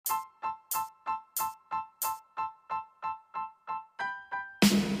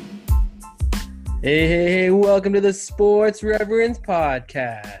Hey, welcome to the Sports Reverends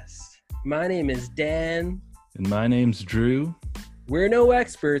Podcast. My name is Dan. And my name's Drew. We're no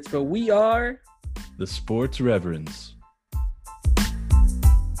experts, but we are the Sports Reverends.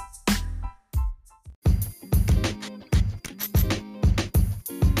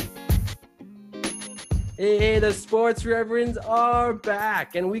 Hey, the Sports Reverends are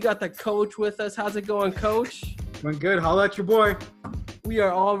back, and we got the coach with us. How's it going, Coach? Doing good. Holla at your boy. We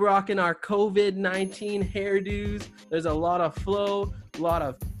are all rocking our COVID-19 hairdos. There's a lot of flow, a lot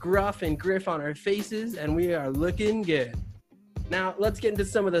of gruff and griff on our faces, and we are looking good. Now, let's get into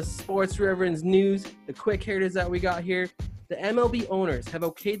some of the Sports Reverends news, the quick hitters that we got here. The MLB owners have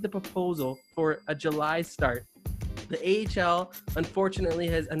okayed the proposal for a July start. The AHL, unfortunately,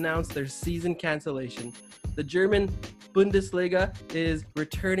 has announced their season cancellation. The German Bundesliga is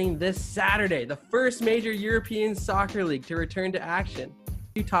returning this Saturday, the first major European soccer league to return to action.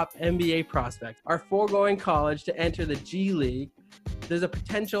 Two top NBA prospects are foregoing college to enter the G League. There's a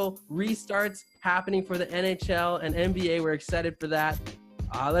potential restarts happening for the NHL and NBA. We're excited for that.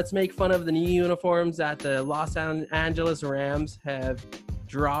 Let's make fun of the new uniforms that the Los Angeles Rams have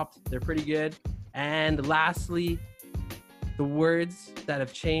dropped. They're pretty good. And lastly, the words that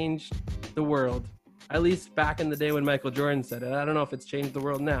have changed the world. At least back in the day when Michael Jordan said it. I don't know if it's changed the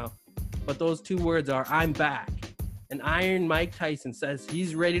world now. But those two words are, I'm back. And Iron Mike Tyson says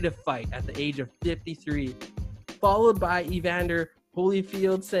he's ready to fight at the age of 53. Followed by Evander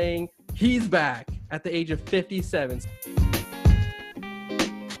Holyfield saying he's back at the age of 57.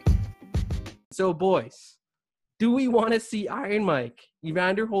 So boys, do we want to see Iron Mike,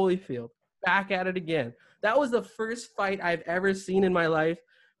 Evander Holyfield, back at it again? That was the first fight I've ever seen in my life.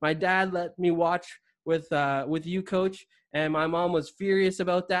 My dad let me watch with you, Coach, and my mom was furious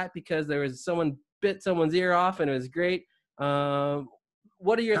about that because there was someone bit someone's ear off, and it was great.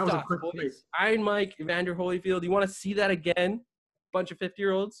 What are your thoughts, boys? Iron Mike, Evander Holyfield, you want to see that again? Bunch of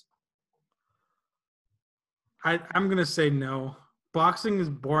 50-year-olds? I'm going to say no. Boxing is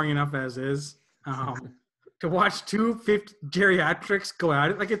boring enough as is. To watch two geriatrics go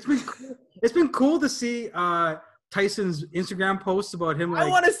at it, like it's been cool to see Tyson's Instagram posts about him. Like, I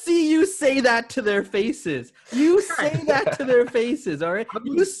want to see you say that to their faces. You say that to their faces, all right?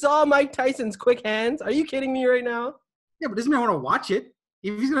 You saw Mike Tyson's quick hands. Are you kidding me right now? Yeah, but doesn't mean I want to watch it.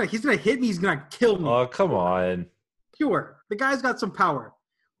 If he's gonna hit me, he's gonna kill me. Oh, come on. Sure, the guy's got some power.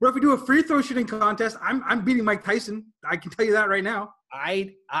 What if we do a free throw shooting contest? I'm beating Mike Tyson. I can tell you that right now.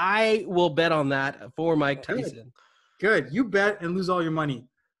 I will bet on that for Mike Tyson. Good. You bet and lose all your money.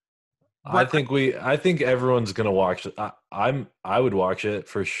 I think everyone's gonna watch it. I would watch it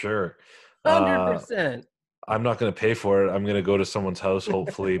for sure. 100%. I'm not gonna pay for it. I'm gonna go to someone's house,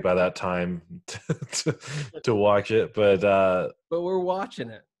 hopefully by that time, to watch it. But we're watching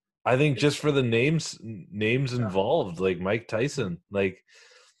it. I think just for the names involved, like Mike Tyson. Like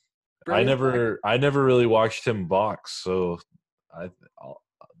I never really watched him box, so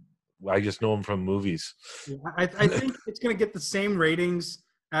I just know him from movies. Yeah, I think it's gonna get the same ratings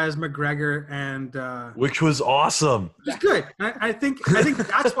as McGregor and which was awesome. It's good. I think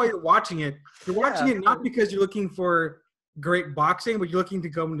that's why you're watching it. You're watching it not because you're looking for great boxing, but you're looking to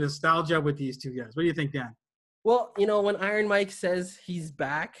go into nostalgia with these two guys. What do you think, Dan? Well, when Iron Mike says he's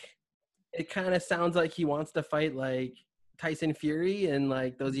back, it kind of sounds like he wants to fight like Tyson Fury and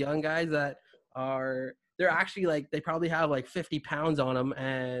like those young guys that they're actually like they probably have like 50 pounds on them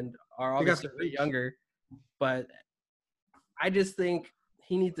and are obviously a bit younger. But I just think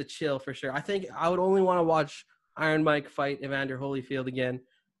he needs to chill for sure. I think I would only want to watch Iron Mike fight Evander Holyfield again.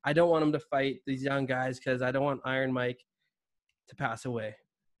 I don't want him to fight these young guys because I don't want Iron Mike to pass away.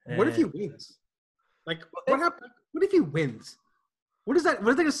 What if he wins? Like, what happened? What if he wins? What is that?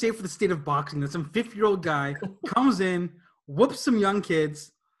 What are they going to say for the state of boxing? That some 50-year-old guy comes in, whoops some young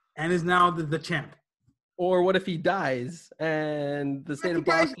kids, and is now the champ. Or what if he dies and the state of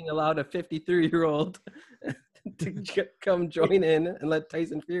boxing allowed a 53-year-old to come join in and let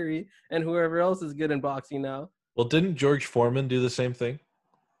Tyson Fury and whoever else is good in boxing now? Well, didn't George Foreman do the same thing?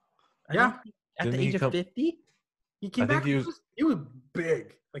 Yeah. At the age of 50? He came back. He was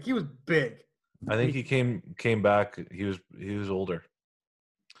big. Like, he was big. I think he came back. He was older.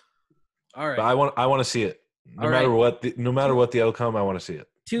 All right. But I want to see it. No matter what the outcome, I want to see it.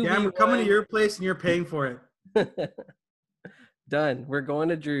 I'm coming to your place and you're paying for it. Done. We're going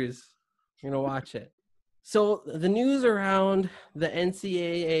to Drew's. We're going to watch it. So the news around the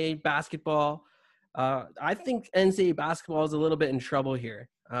NCAA basketball, I think NCAA basketball is a little bit in trouble here.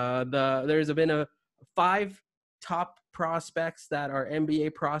 There's been 5 top prospects that are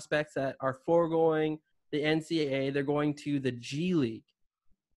NBA prospects that are foregoing the NCAA. They're going to the G League.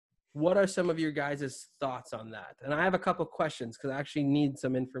 what are some of your guys' thoughts on that? And I have a couple questions because I actually need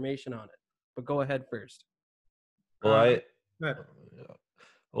some information on it. But go ahead first. Well,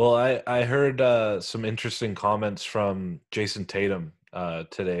 Good. I heard some interesting comments from Jason Tatum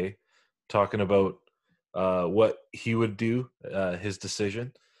today, talking about what he would do, his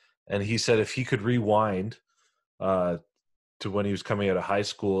decision, and he said if he could rewind to when he was coming out of high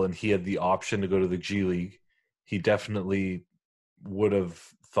school and he had the option to go to the G League, he definitely would have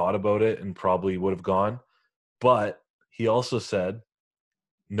thought about it and probably would have gone. But he also said,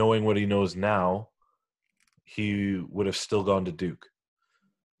 knowing what he knows now, he would have still gone to Duke.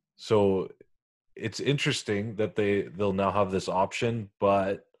 So it's interesting that they'll now have this option,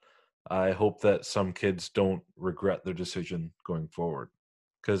 but I hope that some kids don't regret their decision going forward.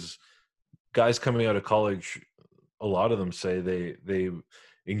 Because guys coming out of college, a lot of them say they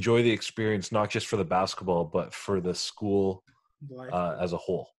enjoy the experience, not just for the basketball, but for the school as a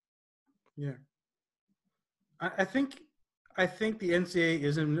whole. Yeah. I think the NCAA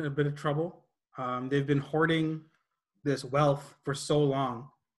is in a bit of trouble. They've been hoarding this wealth for so long.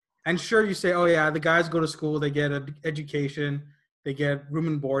 And sure, you say, oh yeah, the guys go to school, they get an education, they get room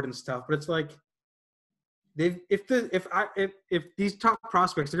and board and stuff. But it's like, if these top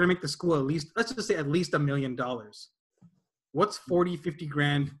prospects are going to make the school at least, let's just say at least $1 million. What's 40, 50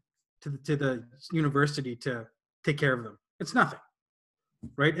 grand to the university to take care of them? It's nothing,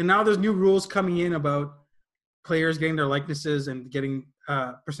 right? And now there's new rules coming in about players getting their likenesses and getting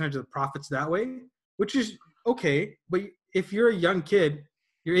a percentage of the profits that way, which is okay. But if you're a young kid,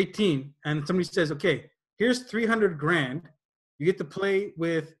 you're 18, and somebody says, okay, here's 300 grand. You get to play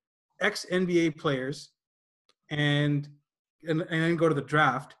with X NBA players and then go to the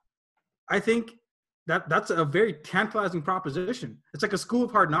draft. I think that's a very tantalizing proposition. It's like a school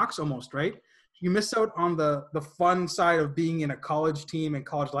of hard knocks almost, right? You miss out on the fun side of being in a college team and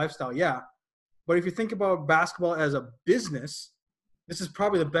college lifestyle, yeah. But if you think about basketball as a business, this is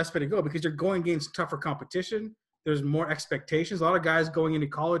probably the best way to go because you're going against tougher competition. There's more expectations. A lot of guys going into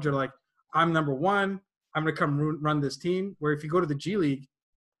college are like, I'm number one. I'm going to come run this team. Where if you go to the G League,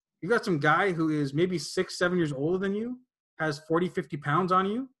 you've got some guy who is maybe 6, 7 years older than you, has 40, 50 pounds on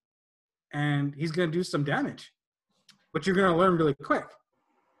you, and he's going to do some damage. But you're going to learn really quick.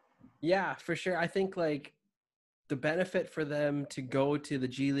 Yeah, for sure. I think like the benefit for them to go to the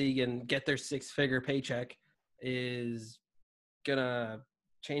G League and get their 6-figure paycheck is going to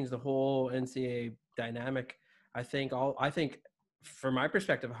change the whole NCAA dynamic. I think from my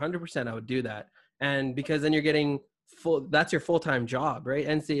perspective, 100% I would do that. And because then you're getting that's your full-time job, right?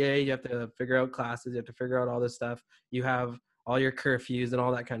 NCAA, you have to figure out classes, you have to figure out all this stuff. You have all your curfews and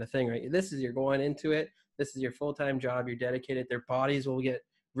all that kind of thing, right? You're going into it. This is your full-time job. You're dedicated. Their bodies will get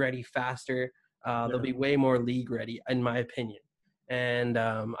ready faster. They'll be way more league ready, in my opinion. And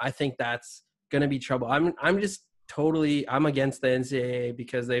I think that's going to be trouble. I'm against the NCAA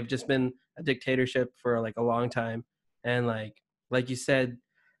because they've just been a dictatorship for like a long time. And like you said,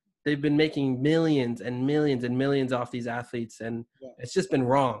 they've been making millions and millions and millions off these athletes. And it's just been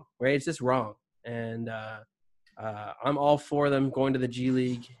wrong, right? It's just wrong. And I'm all for them going to the G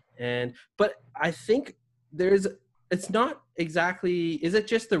League. But I think it's not exactly, is it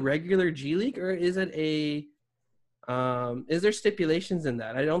just the regular G League or is it is there stipulations in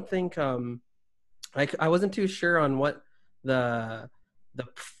that? I don't think, I wasn't too sure on what the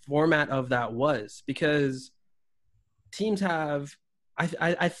format of that was because teams have,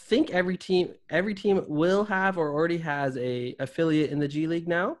 I think every team will have or already has a affiliate in the G League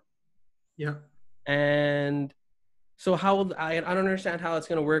now. Yeah. And so I don't understand how it's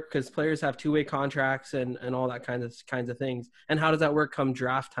going to work because players have two-way contracts and all that kinds of things. And how does that work come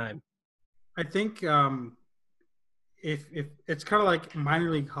draft time? I think if it's kind of like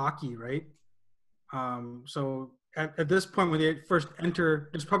minor league hockey, right? So at this point when they first enter,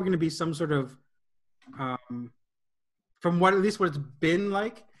 there's probably going to be some sort of from what it's been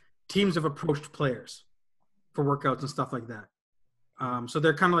like, teams have approached players for workouts and stuff like that. So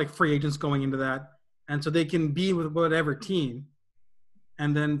they're kind of like free agents going into that. And so they can be with whatever team.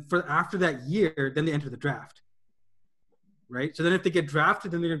 And then after that year, then they enter the draft. Right? So then if they get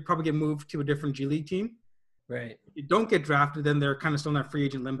drafted, then they're going to probably get moved to a different G League team. Right. If you don't get drafted, then they're kind of still in that free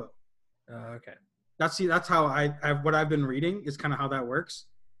agent limbo. Okay. That's how what I've been reading is kind of how that works.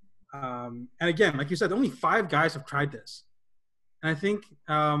 And again, like you said, only 5 guys have tried this. And I think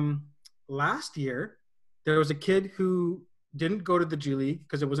last year there was a kid who didn't go to the G League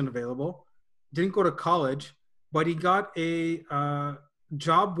because it wasn't available, didn't go to college, but he got a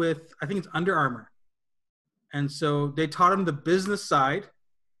job with, I think it's Under Armour. And so they taught him the business side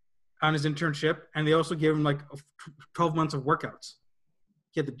on his internship, and they also gave him like 12 months of workouts.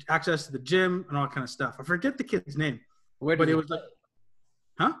 He had the access to the gym and all that kind of stuff. I forget the kid's name, Where but did it he was like,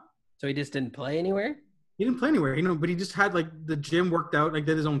 huh? So he just didn't play anywhere? He didn't play anywhere, but he just had like the gym worked out, like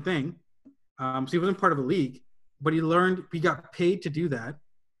did his own thing. So he wasn't part of a league, but he got paid to do that,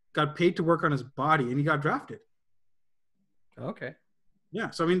 got paid to work on his body, and he got drafted. Okay.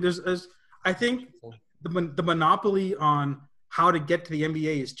 Yeah. So I mean, I think the monopoly on how to get to the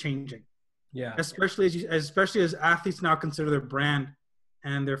NBA is changing. Yeah. Especially as athletes now consider their brand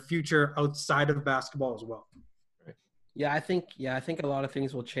and their future outside of basketball as well. Yeah, I think a lot of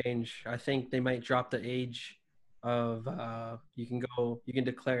things will change. I think they might drop the age of you can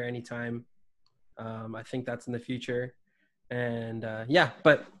declare anytime. I think that's in the future. And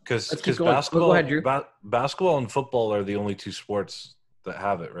but because let's keep going. basketball, Go ahead, Drew. basketball and football are the only two sports that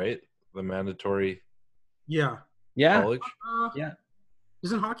have it, right? The mandatory Yeah. college. Yeah.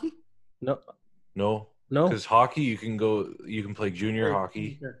 Isn't hockey? No, No. because hockey you can play junior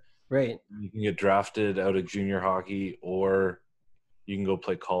hockey. Right. You can get drafted out of junior hockey, or you can go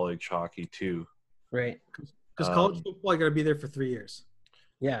play college hockey too. Right. Because college football, you got to be there for 3 years.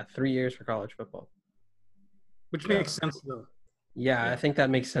 Yeah, 3 years for college football. Which makes sense, though. Yeah, I think that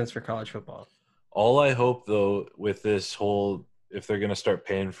makes sense for college football. All I hope, though, with this whole, if they're going to start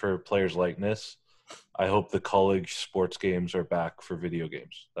paying for players' likeness, I hope the college sports games are back for video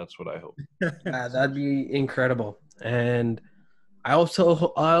games. That's what I hope. Yeah, that'd be incredible. And I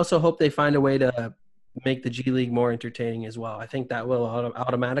also hope they find a way to make the G League more entertaining as well. I think that will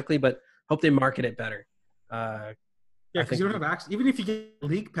automatically, but hope they market it better. Yeah, because you don't have access. Even if you get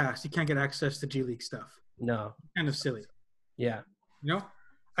League Pass, you can't get access to G League stuff. No. Kind of silly. Yeah.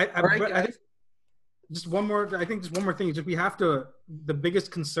 I think just one more thing is we have to. The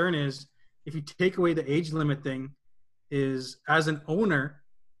biggest concern is if you take away the age limit thing, is as an owner,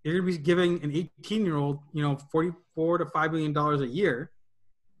 you're going to be giving an 18-year-old, $44 to $5 million a year,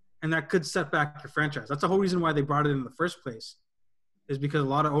 and that could set back your franchise. That's the whole reason why they brought it in the first place, is because a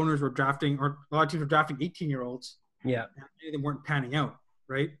lot of owners were drafting, or a lot of teams were drafting 18-year-olds. Yeah, and they weren't panning out,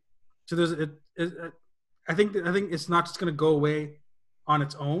 right? So I think it's not just going to go away on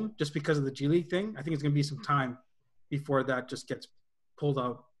its own just because of the G League thing. I think it's going to be some time before that just gets pulled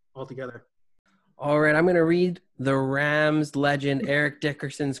out altogether. All right, I'm going to read the Rams legend Eric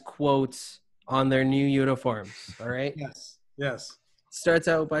Dickerson's quotes on their new uniforms. All right? Yes. Starts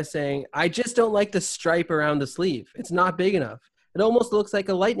out by saying, "I just don't like the stripe around the sleeve. It's not big enough. It almost looks like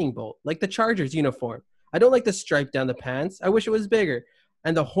a lightning bolt, like the Chargers uniform. I don't like the stripe down the pants. I wish it was bigger.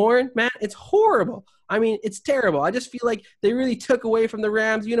 And the horn, man, it's horrible. I mean, it's terrible. I just feel like they really took away from the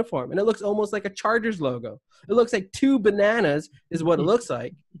Rams uniform, and it looks almost like a Chargers logo. It looks like two bananas is what it looks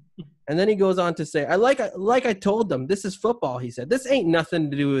like." And then he goes on to say, like I told them, this is football, he said. This ain't nothing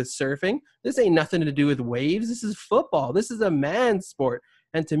to do with surfing. This ain't nothing to do with waves. This is football. This is a man's sport.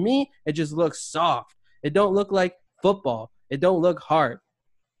 And to me, it just looks soft. It don't look like football. It don't look hard.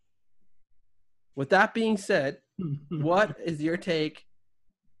 With that being said, what is your take?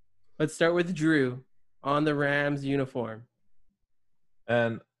 Let's start with Drew on the Rams uniform.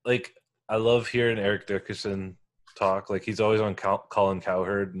 And, I love hearing Eric Dickerson talk. He's always on Colin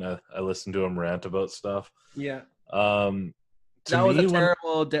Cowherd, and I listen to him rant about stuff. Yeah. That was a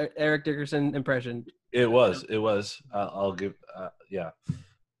terrible Eric Dickerson impression. It was. I'll give yeah.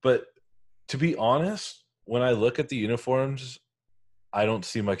 But to be honest, when I look at the uniforms, I don't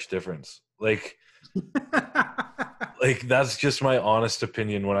see much difference. That's just my honest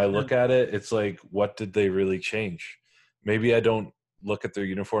opinion. When I look at it, it's what did they really change? Maybe I don't look at their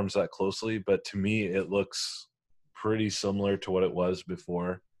uniforms that closely, but to me, it looks pretty similar to what it was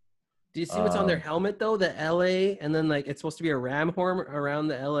before. Do you see what's on their helmet, though? The LA, and then, it's supposed to be a ram horn around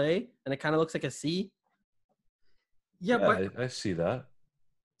the LA, and it kind of looks like a C? Yeah, but I see that.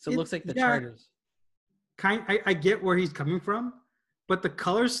 So it looks like the Chargers. I get where he's coming from, but the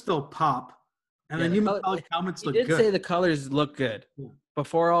colors still pop. And the new metallic helmets look good. He did say the colors look good. Yeah.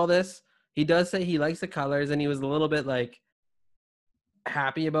 Before all this, he does say he likes the colors, and he was a little bit,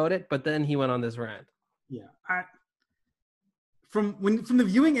 happy about it, but then he went on this rant. Yeah. From the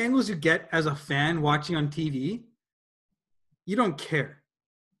viewing angles you get as a fan watching on TV, you don't care.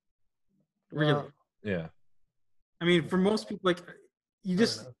 Really. Well, yeah. I mean, for most people,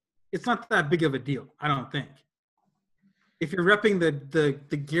 it's not that big of a deal, I don't think. If you're repping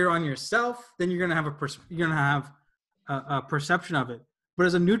the gear on yourself, then you're gonna have a perception of it. But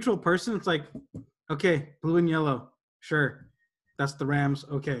as a neutral person, it's okay, blue and yellow, sure, that's the Rams.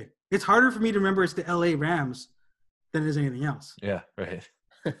 Okay, it's harder for me to remember it's the LA Rams than it is anything else. Yeah, right.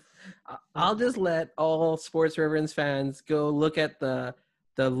 I'll just let all Sports Reverends fans go look at the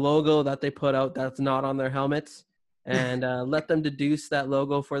logo that they put out that's not on their helmets, and let them deduce that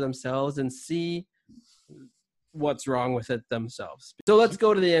logo for themselves and see what's wrong with it themselves. So let's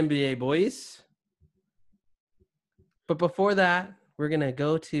go to the NBA, boys. But before that, we're going to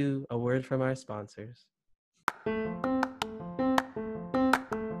go to a word from our sponsors.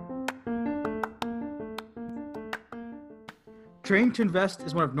 Train to Invest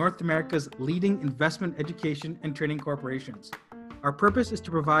is one of North America's leading investment education and training corporations. Our purpose is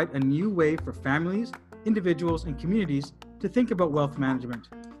to provide a new way for families, individuals, and communities to think about wealth management.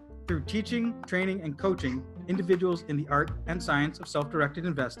 Through teaching, training, and coaching individuals in the art and science of self-directed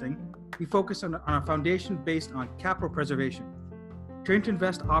investing, we focus on a foundation based on capital preservation. Train to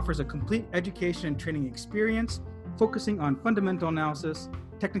Invest offers a complete education and training experience, focusing on fundamental analysis,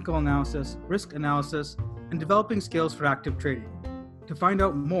 technical analysis, risk analysis, and developing skills for active trading. To find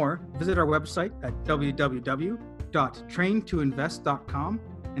out more, visit our website at www.traintoinvest.com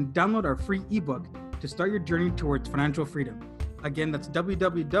and download our free ebook to start your journey towards financial freedom. Again, that's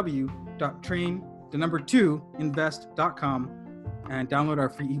www.train2invest.com and download our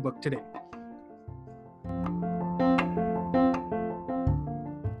free ebook today.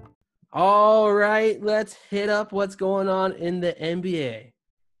 All right, let's hit up what's going on in the NBA.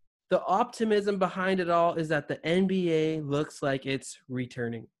 The optimism behind it all is that the NBA looks like it's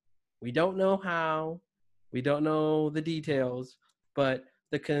returning. We don't know how, we don't know the details, but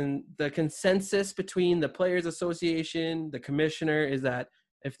the consensus between the Players Association, the commissioner, is that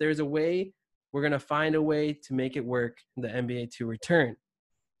if there's a way, we're going to find a way to make it work in the NBA to return.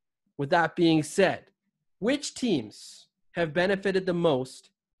 With that being said, which teams have benefited the most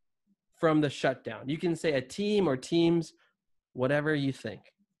from the shutdown? You can say a team or teams, whatever you think.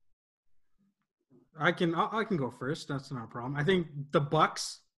 I can go first. That's not a problem. I think the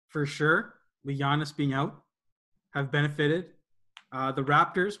Bucks, for sure, with Giannis being out, have benefited. The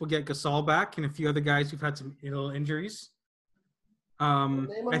Raptors will get Gasol back and a few other guys who've had some little injuries. Name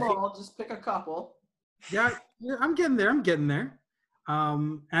them all. Just pick a couple. Yeah, I'm getting there.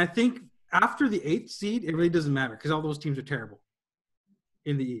 And I think after the 8th seed, it really doesn't matter because all those teams are terrible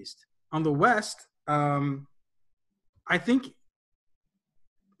in the East. On the West, I think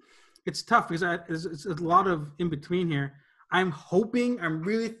it's tough because it's a lot of in between here. I'm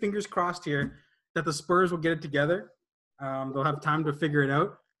really fingers crossed here that the Spurs will get it together. They'll have time to figure it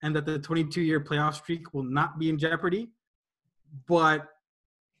out, and that the 22-year playoff streak will not be in jeopardy. But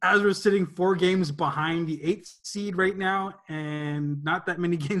as we're sitting 4 games behind the 8th seed right now, and not that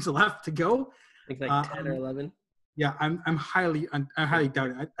many games left to go, I think like 10 or 11. Yeah, I'm highly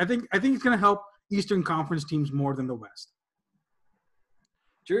doubting. I think it's going to help Eastern Conference teams more than the West.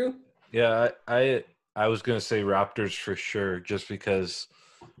 Drew? Yeah, I was going to say Raptors for sure, just because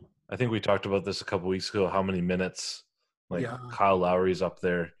I think we talked about this a couple weeks ago, how many minutes Kyle Lowry's up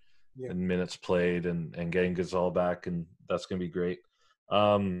there and minutes played and getting Gasol back, and that's going to be great.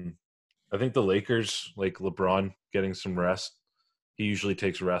 I think the Lakers, like LeBron getting some rest. He usually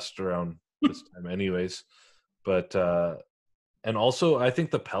takes rest around this time anyways. But and also I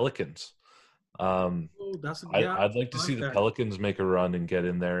think the Pelicans. I'd like to see the Pelicans make a run and get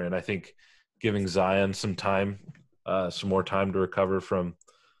in there, and I think giving Zion some more time to recover from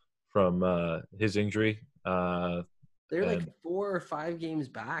his injury. They're like 4 or 5 games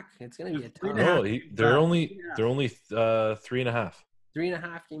back. It's gonna be a tough. No, they're only 3.5.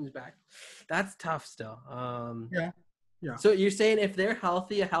 3.5 games back. That's tough still. Yeah. So you're saying if they're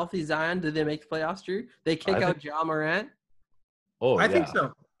healthy, a healthy Zion, do they make the playoffs, Drew? They kick out Ja Morant? Oh, I think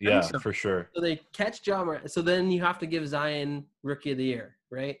so. Yeah, for sure. So they catch Ja Morant. So then you have to give Zion Rookie of the Year,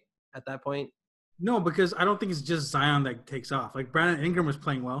 right? At that point? No, because I don't think it's just Zion that takes off. Like, Brandon Ingram was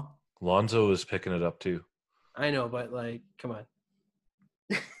playing well. Lonzo is picking it up too. I know, but like, come on.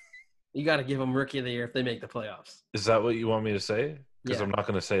 You got to give them Rookie of the Year if they make the playoffs. Is that what you want me to say? Because Yeah. I'm not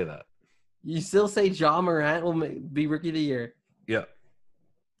going to say that. You still say Ja Morant will be Rookie of the Year? Yeah.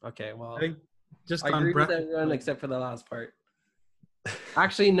 Okay, well, I think just I on agree with everyone except for the last part.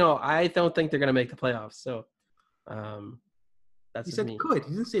 Actually, no, I don't think they're going to make the playoffs. So, that's He just said me. could.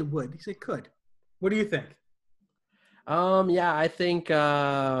 He didn't say would. He said could. What do you think? Yeah, I think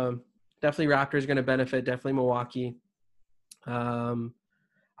definitely Raptors going to benefit. Definitely Milwaukee.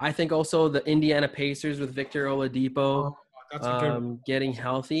 I think also the Indiana Pacers with Victor Oladipo That's a good. getting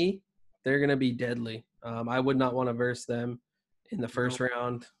healthy, they're going to be deadly. I would not want to verse them in the first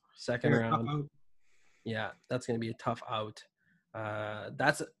round, second round. Yeah, that's going to be a tough out.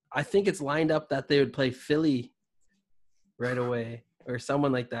 I think it's lined up that they would play Philly right away or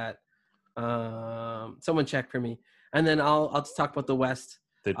someone like that. Someone check for me. And then I'll just talk about the West.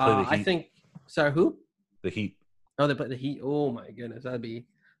 They play the Heat. I think – sorry, who? The Heat. Oh, they play the Heat. Oh, my goodness.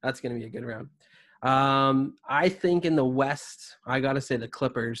 That's going to be a good round. I think in the West, I got to say the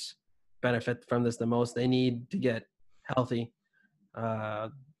Clippers benefit from this the most. They need to get healthy.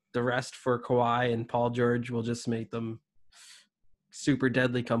 The rest for Kawhi and Paul George will just make them super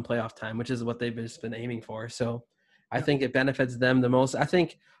deadly come playoff time, which is what they've just been aiming for. So I think it benefits them the most. I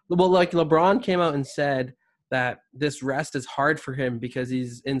think, well, like LeBron came out and said that this rest is hard for him because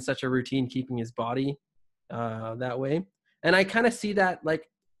he's in such a routine keeping his body that way. And I kind of see that, like,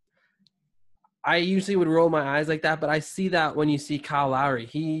 I usually would roll my eyes like that, but I see that when you see Kyle Lowry.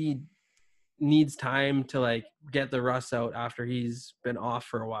 He needs time to, like, get the rust out after he's been off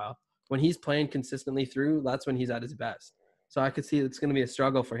for a while. When he's playing consistently through, that's when he's at his best. So I could see it's going to be a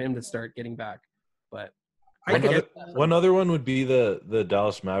struggle for him to start getting back. But one other one would be the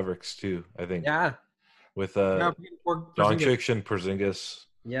Dallas Mavericks too, I think. Yeah. With Doncic and Porzingis.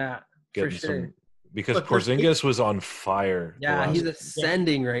 Yeah, for sure. Because Porzingis was on fire. Yeah, he's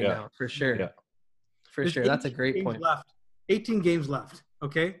ascending right now, for sure. Yeah. For sure. That's a great point. 18 games left,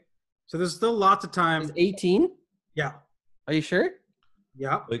 okay? So there's still lots of time. Is 18? Yeah. Are you sure?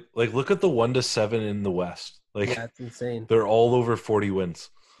 Yeah. Like look at the 1-7 in the West. Like, yeah, it's insane. They're all over 40 wins.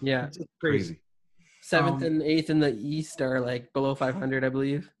 Yeah. It's crazy. 7th and 8th in the East are like below 500, I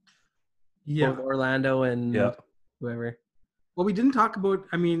believe. Yeah. Both Orlando and whoever. Well, we didn't talk about,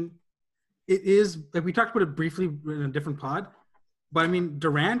 I mean, it is, like we talked about it briefly in a different pod, but I mean,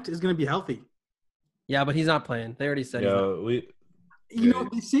 Durant is going to be healthy. Yeah, but he's not playing. They already said he's not. You know,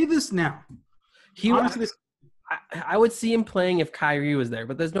 they say this now. Honestly, I would see him playing if Kyrie was there,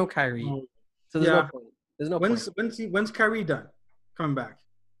 but there's no Kyrie. So there's no point. There's no point. When's Kyrie done coming back?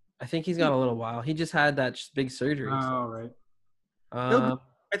 I think he's got a little while. He just had that big surgery. Oh, right.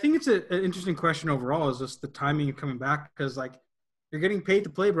 I think it's an interesting question overall, is just the timing of coming back, because, like, you're getting paid to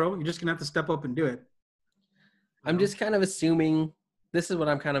play, bro. You're just going to have to step up and do it. I'm just kind of assuming – this is what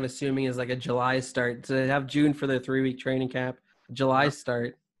I'm kind of assuming is like a July start. To have June for their 3-week training camp, July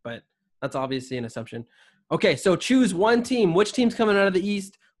start, but that's obviously an assumption. Okay, so choose one team. Which team's coming out of the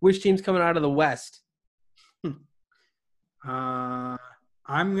East? Which team's coming out of the West? I'm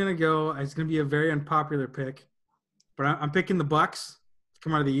going to go – it's going to be a very unpopular pick, but I'm picking the Bucks to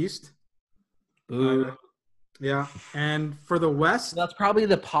come out of the East. Ooh. Yeah, and for the West, that's probably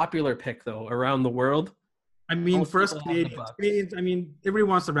the popular pick though around the world. I mean, for us Canadians, I mean, everybody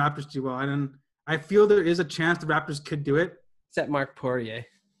wants the Raptors to do well, and I feel there is a chance the Raptors could do it. Except Marc Poirier.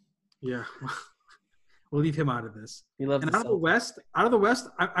 Yeah, we'll leave him out of this. He loves. And out of the West,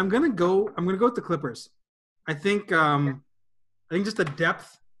 I'm gonna go with the Clippers. I think just the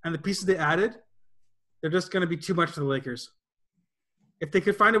depth and the pieces they added, they're just gonna be too much for the Lakers. If they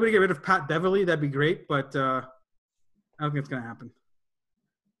could find a way to get rid of Pat Beverly, that'd be great, but I don't think it's going to happen.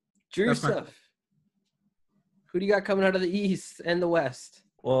 Joseph, who do you got coming out of the East and the West?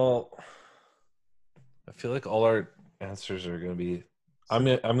 Well, I feel like all our answers are going to be – I'm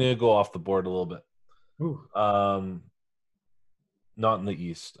gonna go off the board a little bit. Ooh. Not in the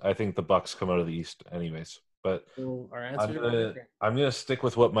East. I think the Bucks come out of the East anyways. But our I'm gonna stick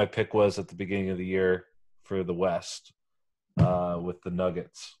with what my pick was at the beginning of the year for the West. With the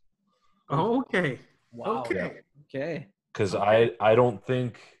Nuggets. Oh, okay. Wow. Okay. Because I don't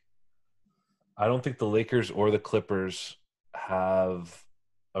think the Lakers or the Clippers have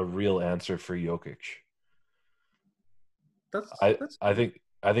a real answer for Jokic. I think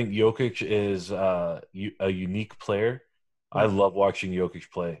Jokic is a unique player. I love watching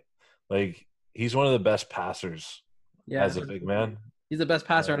Jokic play. Like, he's one of the best passers as a big man. He's the best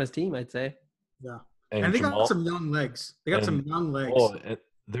passer on his team, I'd say. Yeah. And they got some young legs. Oh,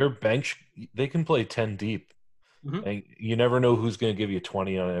 their bench, they can play 10 deep. Mm-hmm. And you never know who's going to give you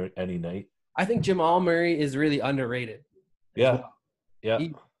 20 on any night. I think Jamal Murray is really underrated. Yeah. Well. Yeah.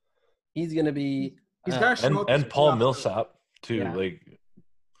 He's going to be – He's got to show up. And Paul Millsap, too. Yeah. Like,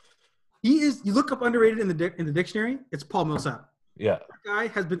 he is – you look up underrated in the dictionary, it's Paul Millsap. Yeah. That guy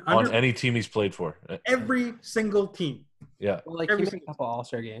has been on any team he's played for. Every single team. Yeah. Well, like, he made a couple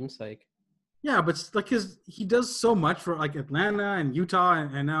All-Star games, like – yeah, but it's like he does so much for like Atlanta and Utah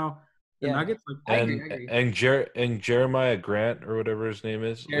and now the Nuggets. Like, I agree. And Jeremiah Grant or whatever his name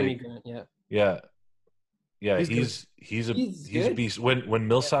is. Jeremy Grant, yeah. He's a beast. When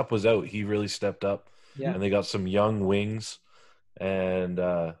Millsap was out, he really stepped up. Yeah. And they got some young wings, and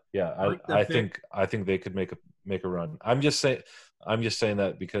I think they could make a run. I'm just saying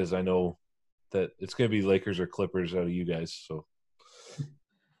that because I know that it's going to be Lakers or Clippers out of you guys. So.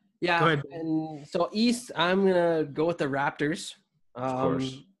 Yeah, and so East, I'm going to go with the Raptors. Of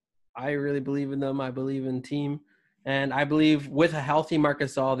course. I really believe in them. I believe in team. And I believe with a healthy Marc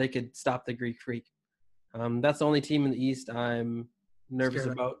Gasol, they could stop the Greek Freak. That's the only team in the East I'm nervous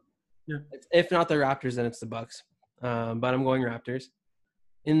about. Yeah. If not the Raptors, then it's the Bucks. But I'm going Raptors.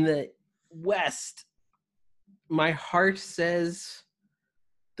 In the West, my heart says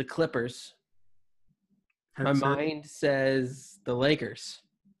the Clippers. My Head set. mind says the Lakers.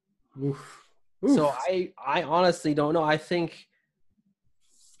 Oof. So Oof. I honestly don't know. I think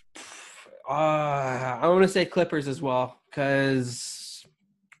I want to say Clippers as well because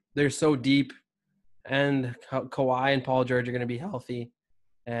they're so deep, and Kawhi and Paul George are going to be healthy,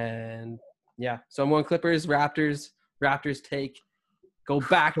 and yeah. So I'm going Clippers, Raptors. Raptors go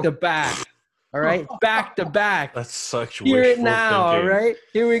back to back. All right, back to back. That's such Hear it wishful now, all thinking. right?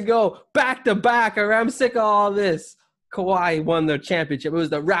 Here we go. Back to back. All right, I'm sick of all this. Kawhi won the championship. It was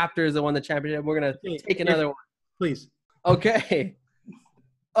the Raptors that won the championship. We're going to take another one. Please. Okay.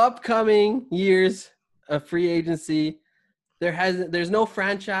 Upcoming years of free agency. There's no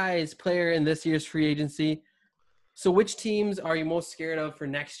franchise player in this year's free agency. So which teams are you most scared of for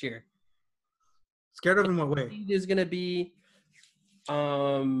next year? Scared of in what way? Is going to be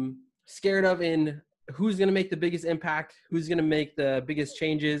scared of in who's going to make the biggest impact, who's going to make the biggest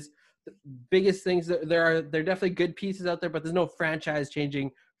changes, the biggest things. There are definitely good pieces out there, but there's no franchise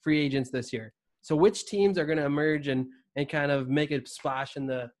changing free agents this year. So which teams are going to emerge and kind of make a splash in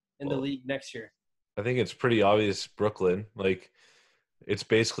the league next year? I think it's pretty obvious Brooklyn. Like, it's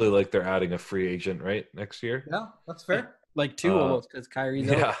basically like they're adding a free agent, right, next year? Yeah, that's fair. Like two almost, because Kyrie's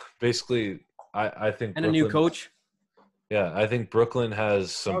out. Yeah, basically, I think And a new Brooklyn- coach. Yeah, I think Brooklyn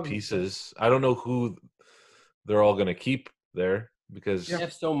has some Probably. pieces. I don't know who they're all going to keep there because, They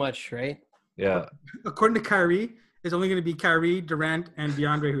have so much, right? yeah, According to Kyrie, it's only going to be Kyrie, Durant, and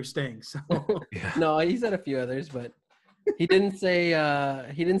DeAndre who's staying. So yeah. No, he said a few others, but he didn't say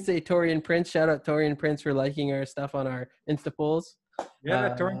Torian Prince. Shout out Torian Prince for liking our stuff on our Insta polls.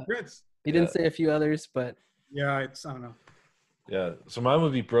 yeah, Torrent Prince. He didn't say a few others, but Yeah, I don't know. Yeah, so mine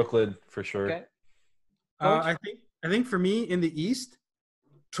would be Brooklyn for sure. okay. I think for me in the East,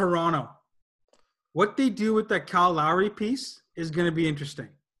 Toronto. What they do with that Kyle Lowry piece is going to be interesting,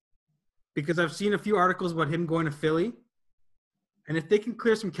 because I've seen a few articles about him going to Philly, and if they can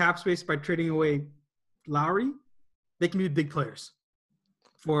clear some cap space by trading away Lowry, they can be big players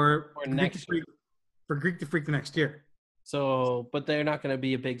for next year. For Greek to Freak the next year. So, but they're not going to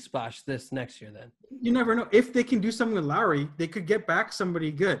be a big splash this next year then. You never know. If they can do something with Lowry, they could get back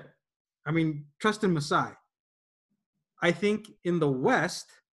somebody good. I mean, trust in Masai. I think in the West,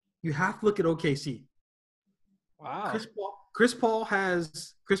 you have to look at OKC. Wow. Chris Paul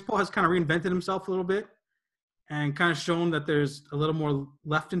has kind of reinvented himself a little bit and kind of shown that there's a little more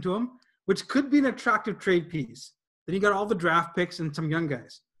left into him, which could be an attractive trade piece. Then you got all the draft picks and some young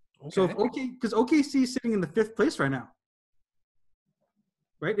guys. Okay. So because OKC is sitting in the 5th place right now,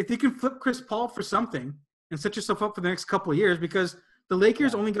 right? If you can flip Chris Paul for something and set yourself up for the next couple of years, because the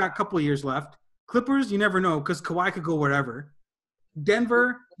Lakers only got a couple of years left. Clippers, you never know, because Kawhi could go wherever.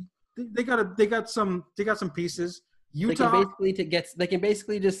 Denver, they got some pieces. Utah, they can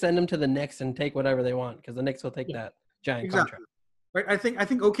basically just send them to the Knicks and take whatever they want, because the Knicks will take that giant contract. Right. I think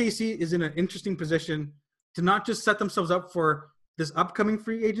OKC is in an interesting position to not just set themselves up for this upcoming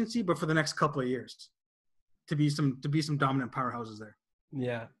free agency, but for the next couple of years to be some dominant powerhouses there.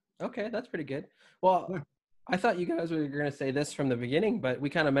 Yeah. Okay, that's pretty good. Well, Yeah. I thought you guys were going to say this from the beginning, but we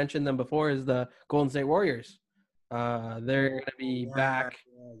kind of mentioned them before, is the Golden State Warriors. They're going to be back,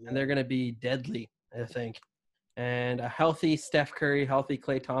 and they're going to be deadly, I think. And a healthy Steph Curry, healthy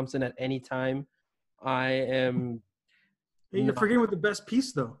Klay Thompson at any time. I am. Hey, you're forgetting with the best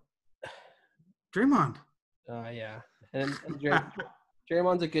piece though, Draymond. Yeah, and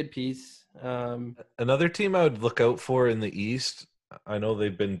Draymond's a good piece. Another team I would look out for in the East, I know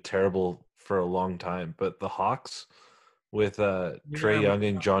they've been terrible for a long time, but the Hawks with Trae Young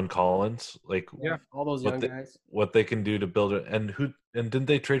and John Collins, like all those young guys. What they can do to build it, and didn't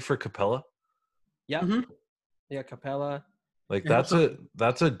they trade for Capella? Yeah, Mm-hmm. Yeah, Capella. Like that's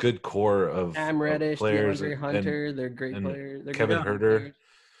a good core of Cam Reddish, players. DeAndre Hunter, they're great players. They're Kevin good Huerter. players.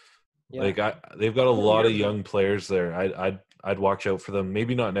 Yeah. Like they've got a lot of young players there. I'd watch out for them.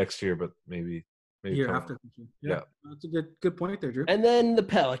 Maybe not next year, but maybe year come- after. Yeah. That's a good point there, Drew. And then the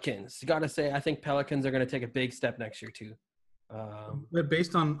Pelicans. Got to say, I think Pelicans are going to take a big step next year too. But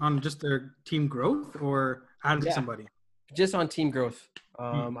based on just their team growth or adding somebody? Just on team growth.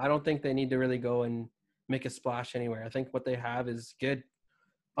 I don't think they need to really go and make a splash anywhere. I think what they have is good,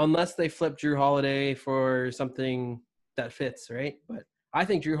 unless they flip Drew Holiday for something that fits, right? But I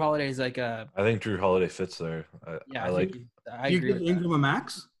think Drew Holiday is like a. I think Drew Holiday fits there. I like. I Do you agree give with Ingram a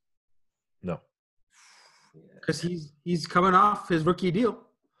max? No. Because he's coming off his rookie deal.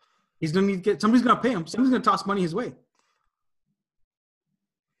 He's gonna need to get somebody's gonna pay him. Somebody's gonna toss money his way.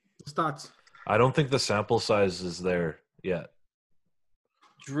 His thoughts. I don't think the sample size is there yet.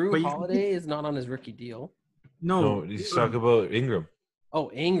 Drew But you- Holiday is not on his rookie deal. No, he's talking about Ingram.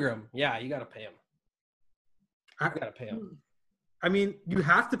 Oh, Ingram. Yeah, you got to pay him. I, You got to pay him. I mean, you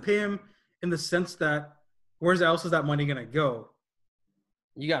have to pay him in the sense that where else is that money gonna go?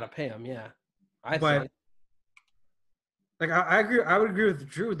 You got to pay him. Yeah. I But think. like I agree. I would agree with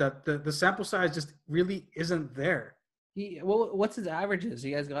Drew that the sample size just really isn't there. Well, what's his averages?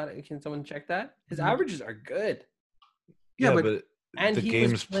 You guys got it? Can someone check that? His Mhm. averages are good. Yeah, Yeah, but- but And the he was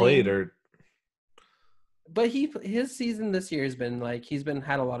games played playing- are But his season this year has been like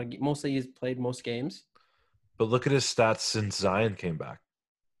had a lot of mostly he's played most games. but look at his stats since Zion came back.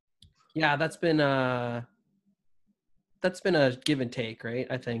 Yeah, that's been a give and take, right?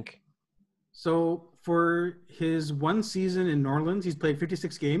 I think. So for his one season in New Orleans, he's played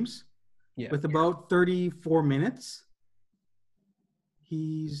 56 games Yeah. with about 34 minutes.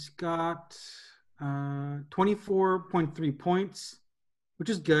 He's got 24.3 points, which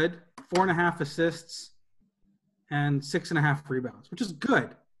is good. 4.5 assists and 6.5 rebounds, which is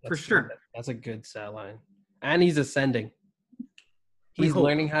good for sure. That's a good stat line. And he's ascending. We He's hope.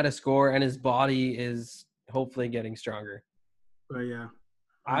 learning how to score, and his body is hopefully getting stronger. But yeah,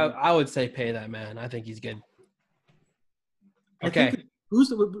 I would say pay that man. I think he's good. I Okay. think who's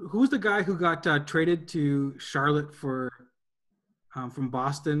the guy who got traded to Charlotte for from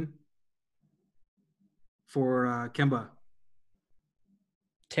Boston for Kemba?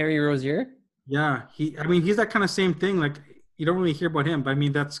 Terry Rozier? Yeah, he's that kind of same thing. Like you don't really hear about him, but I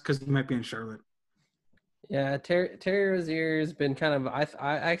mean that's because he might be in Charlotte. Yeah, Terry Rozier has been kind of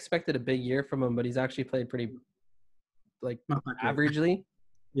I expected a big year from him, but he's actually played pretty like Not that great. averagely.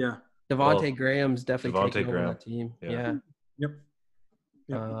 Yeah. Devontae Graham's definitely Devontae taking over Graham. that team. Yeah. Yep.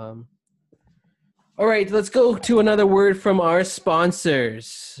 Yep. All right, let's go to another word from our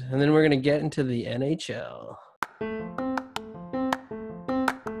sponsors, and then we're going to get into the NHL.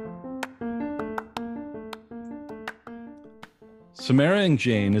 Samara and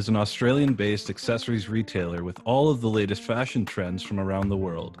Jane is an Australian-based accessories retailer with all of the latest fashion trends from around the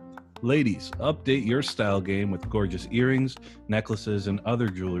world. Ladies, update your style game with gorgeous earrings, necklaces, and other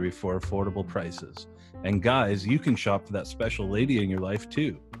jewelry for affordable prices. And guys, you can shop for that special lady in your life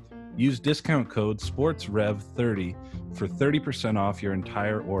too. Use discount code SPORTSREV30 for 30% off your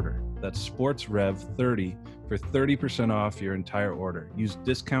entire order. That's SPORTSREV30 for 30% off your entire order. Use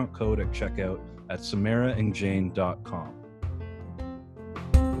discount code at checkout at samaraandjane.com.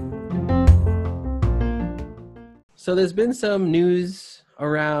 So there's been some news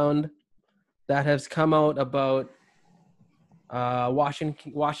around that has come out about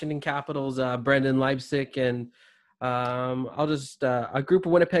Washington Capitals, Brendan Leipsic, and a group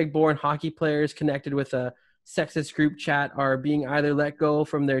of Winnipeg-born hockey players connected with a sexist group chat are being either let go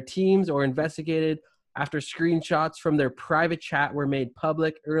from their teams or investigated after screenshots from their private chat were made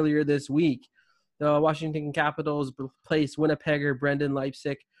public earlier this week. The Washington Capitals placed Winnipegger Brendan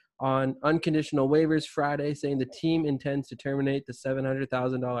Leipsic on unconditional waivers Friday, saying the team intends to terminate the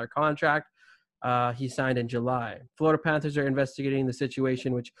 $700,000 contract he signed in July. Florida Panthers are investigating the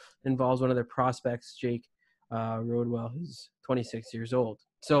situation, which involves one of their prospects, Jake Rodwell, who's 26 years old.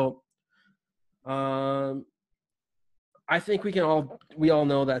 So I think we all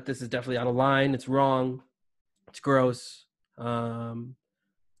know that this is definitely out of line. It's wrong. It's gross.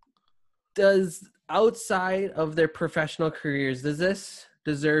 Does outside of their professional careers, does this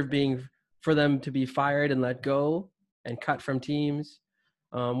deserve for them to be fired and let go and cut from teams?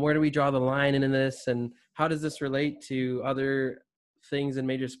 Where do we draw the line in this, and how does this relate to other things in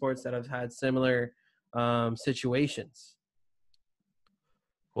major sports that have had similar situations?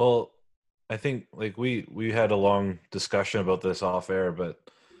 Well, I think like we had a long discussion about this off air, but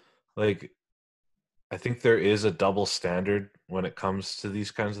like I think there is a double standard when it comes to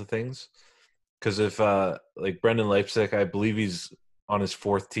these kinds of things. Because if like Brendan Leipsic, I believe he's on his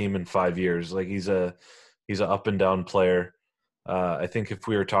fourth team in 5 years. Like he's an up and down player. I think if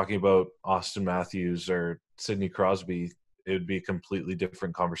we were talking about Austin Matthews or Sidney Crosby, it would be a completely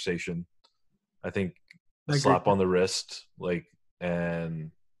different conversation. I think a slap on the wrist, like,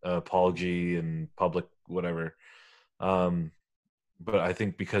 and apology and public whatever. But I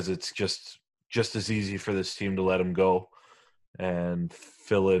think because it's just as easy for this team to let him go and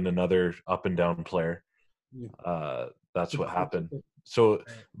fill in another up and down player. That's what happened. So,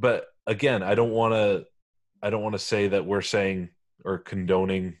 but again, I don't want to say that we're saying or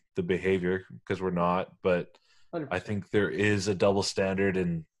condoning the behavior, because we're not, but 100%. I think there is a double standard,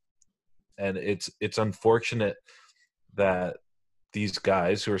 and it's unfortunate that these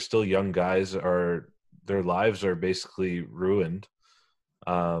guys who are still young guys their lives are basically ruined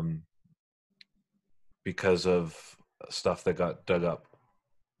because of stuff that got dug up.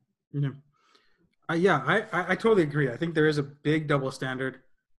 Yeah. I totally agree. I think there is a big double standard.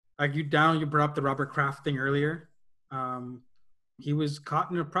 Like you brought up the Robert Kraft thing earlier. He was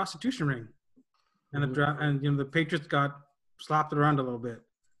caught in a prostitution ring, and the Patriots got slapped around a little bit.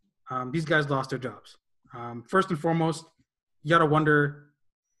 These guys lost their jobs. First and foremost, you got to wonder,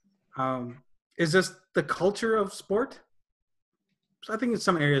 is this the culture of sport? So I think in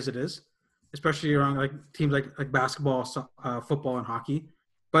some areas it is, especially around like teams like basketball, football, and hockey.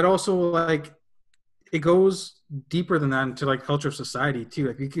 But also like it goes deeper than that into like culture of society too.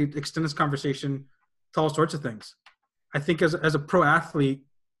 Like we could extend this conversation to all sorts of things. I think as a pro athlete,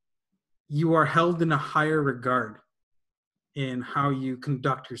 you are held in a higher regard in how you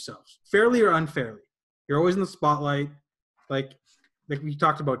conduct yourselves, fairly or unfairly. You're always in the spotlight. Like we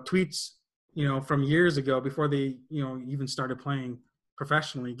talked about tweets, from years ago before they, even started playing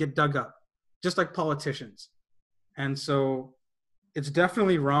professionally, get dug up, just like politicians. And so it's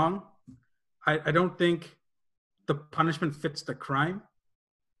definitely wrong. I don't think the punishment fits the crime,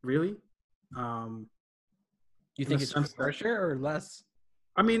 really. You think it's harsher or less?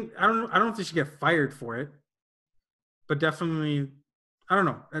 I mean, I don't know if they should get fired for it, but definitely, I don't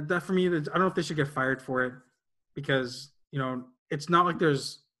know. That for me, I don't know if they should get fired for it because, it's not like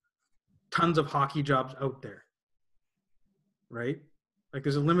there's tons of hockey jobs out there, right? Like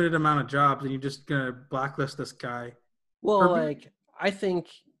there's a limited amount of jobs and you're just going to blacklist this guy. Well, I think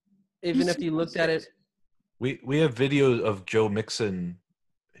even if you looked at it. We have video of Joe Mixon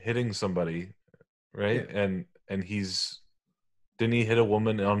hitting somebody, right? Yeah. And didn't he hit a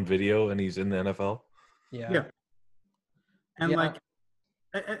woman on video and he's in the NFL? Yeah. And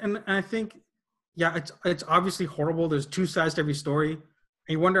and I think, it's obviously horrible. There's two sides to every story. And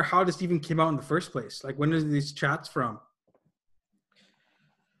you wonder how this even came out in the first place. Like when are these chats from?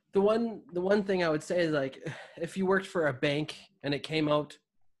 The one thing I would say is like, if you worked for a bank and it came out,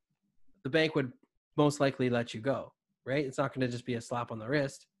 the bank would most likely let you go, right? It's not going to just be a slap on the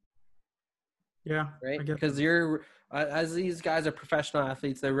wrist. Yeah. Right. Because you're, as these guys are professional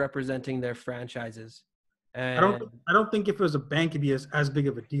athletes, they're representing their franchises. And I don't think if it was a bank, it'd be as big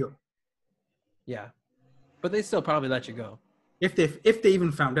of a deal. Yeah. But they still probably let you go. If they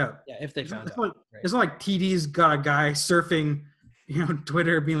even found out. Yeah. If they found out. Right. It's not like TD's got a guy surfing,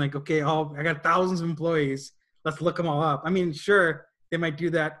 Twitter being like, okay, I got thousands of employees. Let's look them all up. I mean, sure, they might do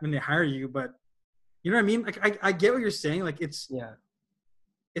that when they hire you, but you know what I mean? Like, I get what you're saying. Like, it's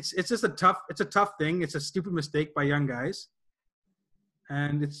just a tough thing. It's a stupid mistake by young guys.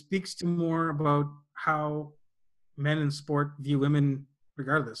 And it speaks to more about how men in sport view women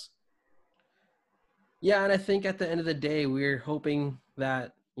regardless. Yeah. And I think at the end of the day, we're hoping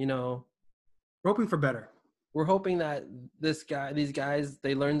that, we're hoping for better. We're hoping that these guys,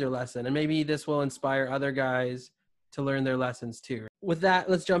 they learn their lesson, and maybe this will inspire other guys to learn their lessons too. With that,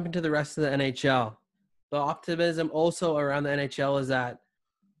 let's jump into the rest of the NHL. The optimism also around the NHL is that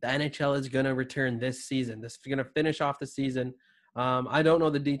the NHL is going to return this season. This is going to finish off the season. I don't know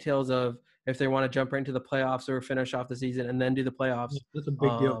the details of if they want to jump right into the playoffs or finish off the season and then do the playoffs. That's a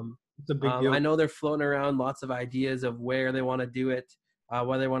big deal. It's a big deal. I know they're floating around lots of ideas of where they want to do it.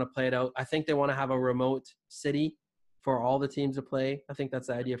 Whether they want to play it out. I think they want to have a remote city for all the teams to play. I think that's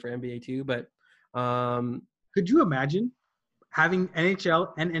the idea for NBA too. But could you imagine having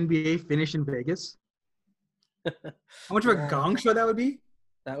NHL and NBA finish in Vegas? How much of a gong show that would be?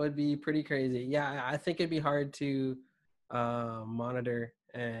 That would be pretty crazy. Yeah, I think it'd be hard to monitor,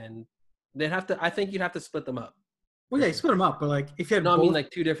 and they'd have to. I think you'd have to split them up. Well, yeah, you split them up, but like if you had I mean like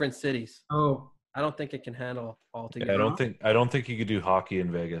two different cities. Oh. I don't think it can handle all together. Yeah, I don't think you could do hockey in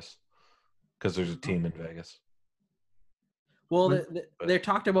Vegas because there's a team in Vegas. Well, they're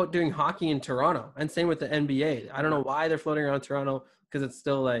talked about doing hockey in Toronto, and same with the NBA. I don't know why they're floating around Toronto because it's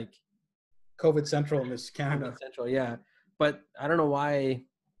still like COVID Central in this Canada. COVID Central, yeah. But I don't know why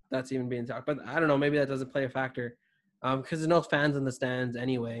that's even being talked. But I don't know. Maybe that doesn't play a factor because there's no fans in the stands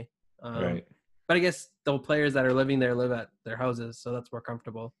anyway. Right. But I guess the players that are living there live at their houses, so that's more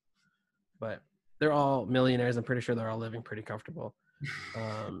comfortable. But they're all millionaires. I'm pretty sure they're all living pretty comfortable.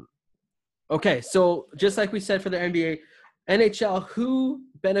 Okay, so just like we said for the NBA, NHL, who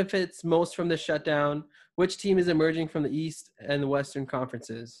benefits most from the shutdown? Which team is emerging from the East and the Western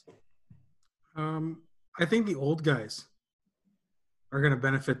conferences? I think the old guys are going to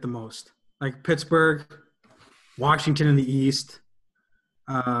benefit the most. Like Pittsburgh, Washington in the East,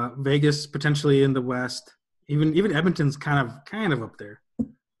 Vegas potentially in the West. Even Edmonton's kind of up there.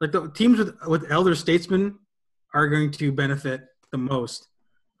 Like the teams with elder statesmen are going to benefit the most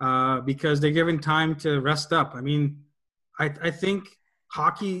because they're given time to rest up. I mean, I think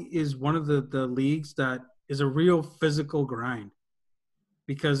hockey is one of the leagues that is a real physical grind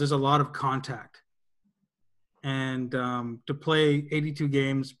because there's a lot of contact. And to play 82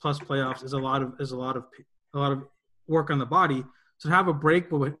 games plus playoffs is a lot of work on the body. So to have a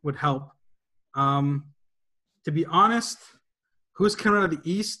break would help. To be honest, who's coming out of the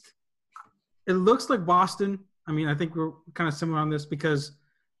East? It looks like Boston. I mean, I think we're kind of similar on this because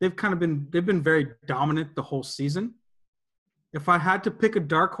they've been very dominant the whole season. If I had to pick a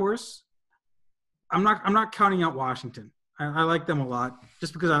dark horse, I'm not counting out Washington. I like them a lot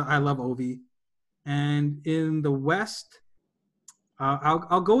just because I love Ovi. And in the West,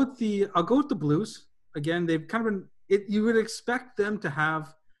 I'll go with the Blues. Again, they've kind of been. You would expect them to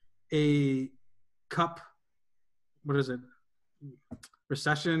have a cup. What is it?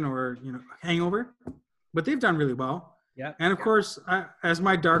 Recession or hangover, but they've done really well. Yeah. And of course, as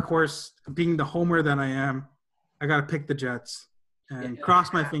my dark horse, being the homer that I am, I got to pick the Jets and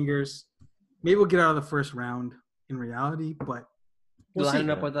cross my fingers. Maybe we'll get out of the first round in reality, but we'll line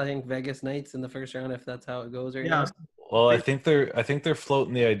up with, I think, Vegas Knights in the first round if that's how it goes right now. Well, I think they're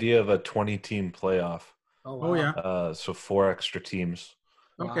floating the idea of a 20-team playoff. Oh, wow. Oh yeah. So 4 extra teams.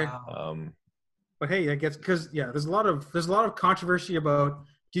 Okay. Wow. But hey, I guess because there's a lot of controversy about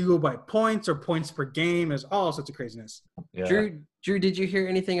do you go by points or points per game? There's all sorts of craziness. Yeah. Drew, did you hear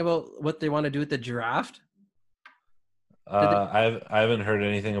anything about what they want to do with the draft? I haven't heard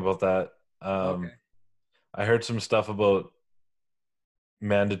anything about that. Okay. I heard some stuff about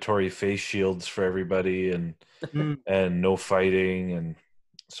mandatory face shields for everybody and no fighting, and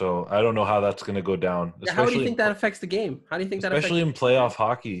so I don't know how that's going to go down. Yeah, how do you think that affects the game? How do you think that affects especially in playoff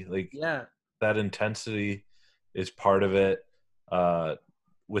hockey? Like, yeah, that intensity is part of it.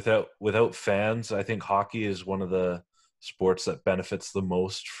 Without fans, I think hockey is one of the sports that benefits the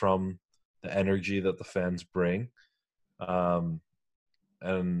most from the energy that the fans bring. And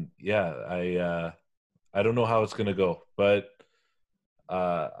yeah, I don't know how it's going to go, but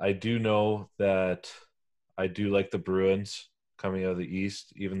I do know that I do like the Bruins coming out of the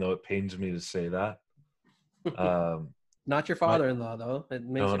East, even though it pains me to say that. Not your father-in-law, though.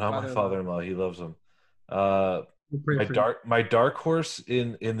 No, not my father-in-law. He loves them. My dark horse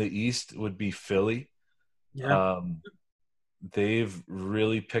in the East would be Philly. Yeah. They've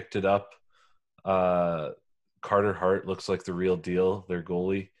really picked it up. Carter Hart looks like the real deal, their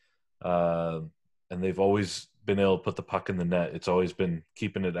goalie. And they've always been able to put the puck in the net. It's always been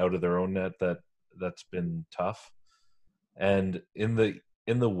keeping it out of their own net that's been tough. And in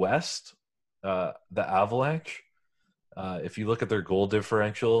the West, the Avalanche, if you look at their goal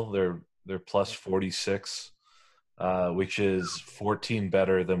differential, they're plus 46, which is 14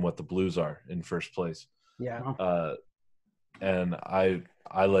 better than what the Blues are in first place. Yeah. And I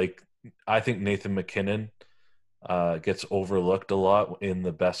think Nathan McKinnon gets overlooked a lot in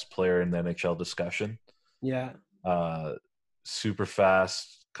the best player in the NHL discussion. Yeah. Super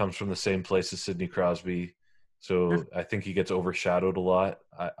fast, comes from the same place as Sidney Crosby. So I think he gets overshadowed a lot.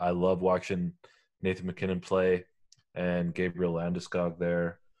 I love watching Nathan McKinnon play and Gabriel Landeskog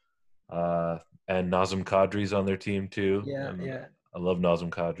there. And Nazem Kadri's on their team too. Yeah, yeah. I love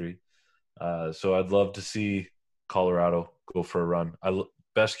Nazem Kadri. So I'd love to see Colorado go for a run.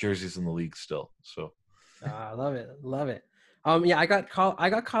 Best jerseys in the league still. So I love it. Yeah, I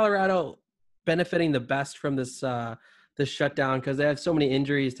got Colorado benefiting the best from this shutdown because they have so many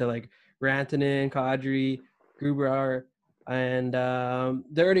injuries to like Rantanen, Kadri, Grubauer, and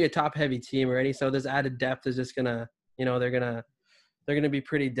they're already a top heavy team already. So this added depth is just gonna, they're gonna be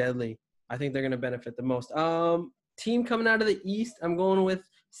pretty deadly. I think they're gonna benefit the most. Team coming out of the East, I'm going with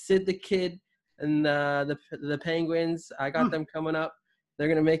Sid the Kid and the Penguins. I got them coming up. They're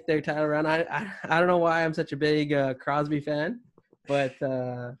gonna make their title run. I don't know why I'm such a big Crosby fan, but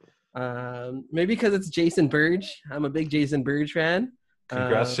maybe because it's Jason Burge. I'm a big Jason Burge fan.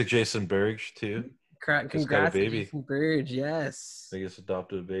 Congrats to Jason Burge too. Congrats to Jason Burge. Yes. I guess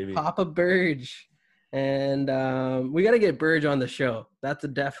adopted a baby. Papa Burge. And we got to get Burge on the show. That's a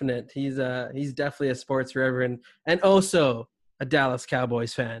definite. He's definitely a sports reverend and also a Dallas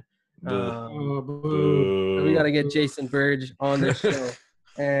Cowboys fan. So we got to get Jason Burge on the show.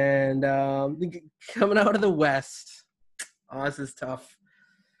 And coming out of the West, this is tough.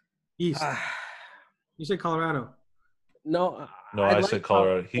 East. You said Colorado. No, I said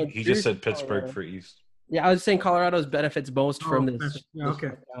Colorado. He just said Pittsburgh for East. Yeah, I was saying Colorado's benefits most from this. Yeah,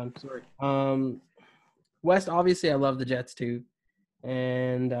 okay. Sorry. West, obviously, I love the Jets too,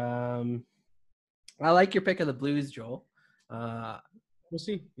 and I like your pick of the Blues, Joel. We'll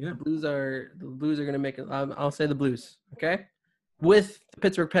see. Yeah, the Blues are going to make it. I'll say the Blues. Okay, with the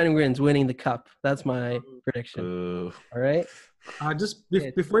Pittsburgh Penguins winning the Cup. That's my prediction. All right.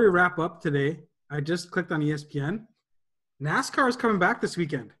 Before you wrap up today, I just clicked on ESPN. NASCAR is coming back this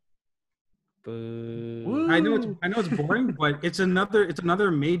weekend. Boo. I know it's boring, but it's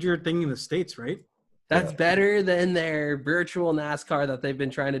another major thing in the States, right? That's better than their virtual NASCAR that they've been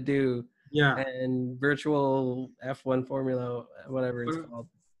trying to do. Yeah. And virtual F1 Formula, whatever it's called.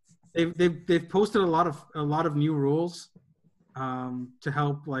 They've posted a lot of new rules to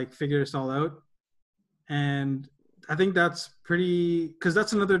help like figure this all out. And I think that's pretty, because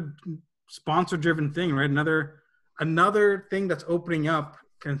that's another sponsor-driven thing, right? Another thing that's opening up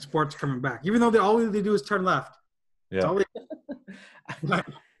and sports coming back. Even though all they do is turn left. Yeah.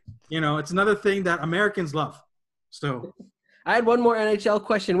 It's another thing that Americans love. So I had one more NHL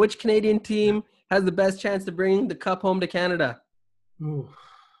question. Which Canadian team has the best chance to bring the cup home to Canada? Ooh.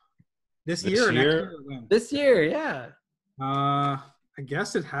 This year or next year? This year, yeah. I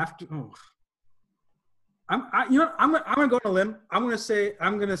guess it'd have to. Oh. I'm gonna go on a limb. I'm gonna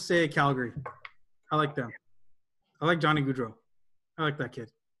say Calgary. I like them. I like Johnny Gaudreau. I like that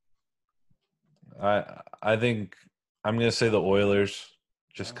kid. I think I'm gonna say the Oilers,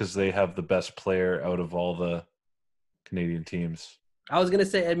 just because they have the best player out of all the Canadian teams. I was gonna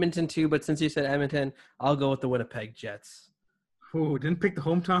say Edmonton too, but since you said Edmonton, I'll go with the Winnipeg Jets. Oh, didn't pick the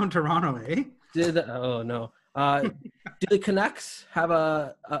hometown Toronto, eh? Oh no. Do the Canucks have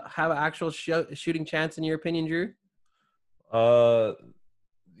an actual shooting chance in your opinion, Drew?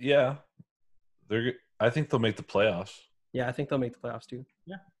 Yeah, I think they'll make the playoffs. Yeah, I think they'll make the playoffs too.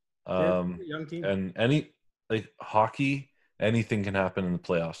 Yeah. Young team. And hockey, anything can happen in the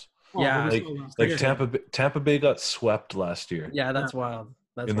playoffs. Yeah, like Tampa Bay got swept last year. Yeah, that's wild.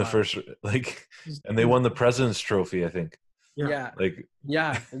 That's in wild. the first, and they won the President's Trophy, I think. Yeah.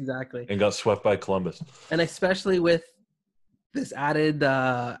 Yeah, exactly. And got swept by Columbus. And especially with this added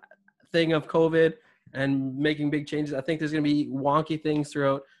thing of COVID and making big changes, I think there's going to be wonky things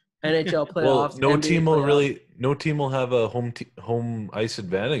throughout NHL playoffs. Well, no team will have a home ice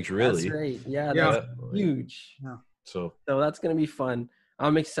advantage, really. That's right. Yeah, that's huge. Yeah. So that's going to be fun.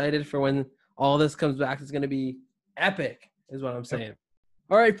 I'm excited for when all this comes back. It's going to be epic, is what I'm saying.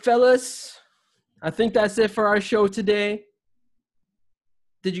 All right, fellas. I think that's it for our show today.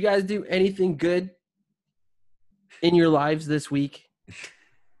 Did you guys do anything good in your lives this week?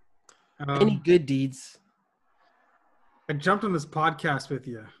 Any good deeds? I jumped on this podcast with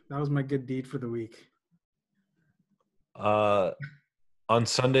you. That was my good deed for the week. On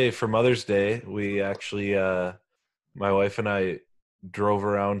Sunday for Mother's Day, we actually, my wife and I drove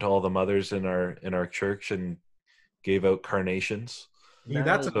around to all the mothers in our church and gave out carnations. Yeah,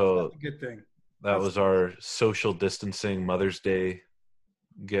 that's a good thing. That was our social distancing Mother's Day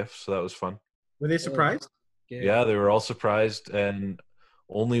gift, so that was fun. Were they surprised? Yeah, they were all surprised, and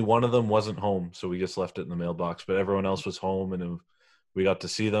only one of them wasn't home, so we just left it in the mailbox. But everyone else was home, and we got to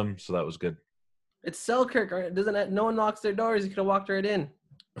see them, so that was good. It's Selkirk, right? No one locks their doors. You could have walked right in.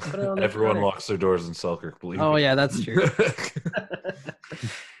 Everyone locks their doors in Selkirk, believe me. Oh yeah, that's true.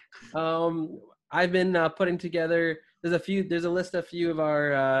 I've been putting together. There's a list of few of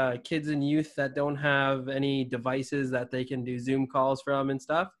our kids and youth that don't have any devices that they can do Zoom calls from and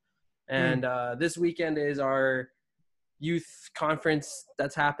stuff. And this weekend is our youth conference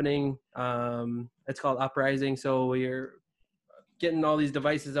that's happening. It's called Uprising. So we're getting all these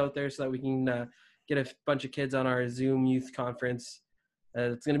devices out there so that we can get a bunch of kids on our Zoom youth conference.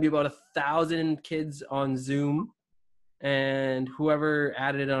 It's going to be about 1,000 kids on Zoom, and whoever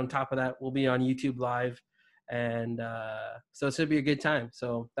added it on top of that will be on YouTube Live. And so it should be a good time.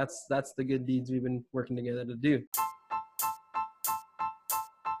 So that's the good deeds we've been working together to do.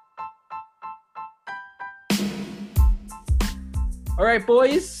 All right,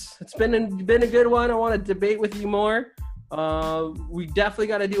 boys, it's been a good one. I want to debate with you more. We definitely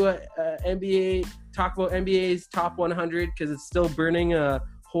got to do a NBA, talk about NBA's top 100 because it's still burning a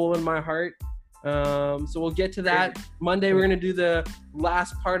hole in my heart. So we'll get to that. Monday, we're going to do the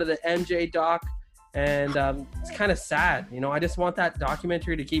last part of the MJ doc. And it's kind of sad. I just want that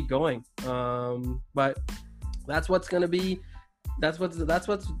documentary to keep going. But that's what's going to be. That's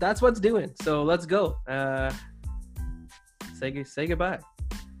what's doing. So let's go. Say goodbye.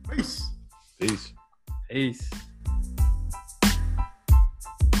 Peace. Peace. Peace.